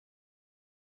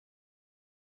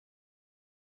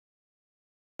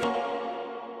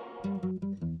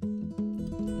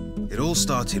It all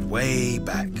started way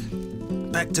back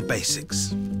to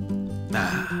basics.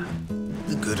 Ah,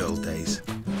 the good old days.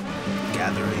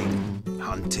 Gathering,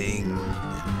 hunting,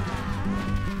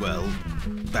 well,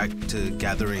 back to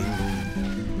gathering.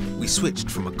 We switched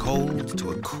from a cold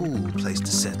to a cool place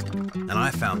to settle, and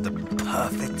I found the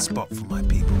perfect spot for my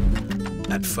people.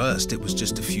 At first, it was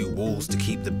just a few walls to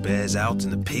keep the bears out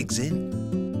and the pigs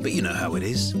in, but you know how it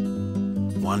is.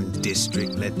 One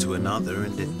district led to another,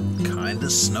 and it kinda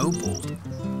snowballed.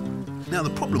 Now, the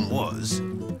problem was,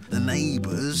 the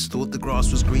neighbors thought the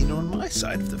grass was greener on my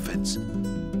side of the fence,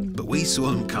 but we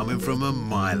saw them coming from a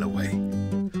mile away.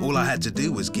 All I had to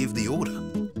do was give the order.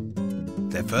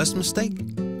 Their first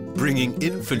mistake? Bringing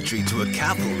infantry to a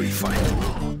cavalry fight.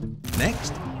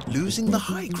 Next, losing the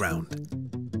high ground.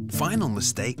 Final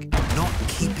mistake, not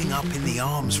keeping up in the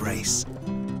arms race.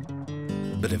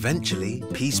 But eventually,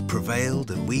 peace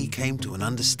prevailed and we came to an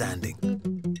understanding.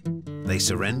 They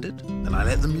surrendered and I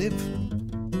let them live.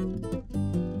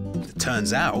 It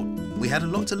turns out, we had a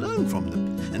lot to learn from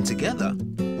them, and together,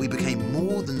 we became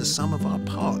more than the sum of our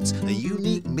parts, a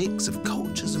unique mix of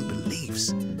cultures and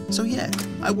beliefs. So yeah,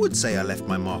 I would say I left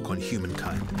my mark on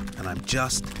humankind, and I'm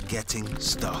just getting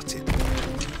started.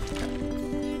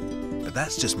 But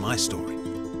that's just my story.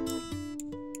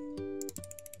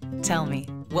 Tell me,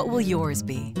 what will yours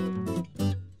be?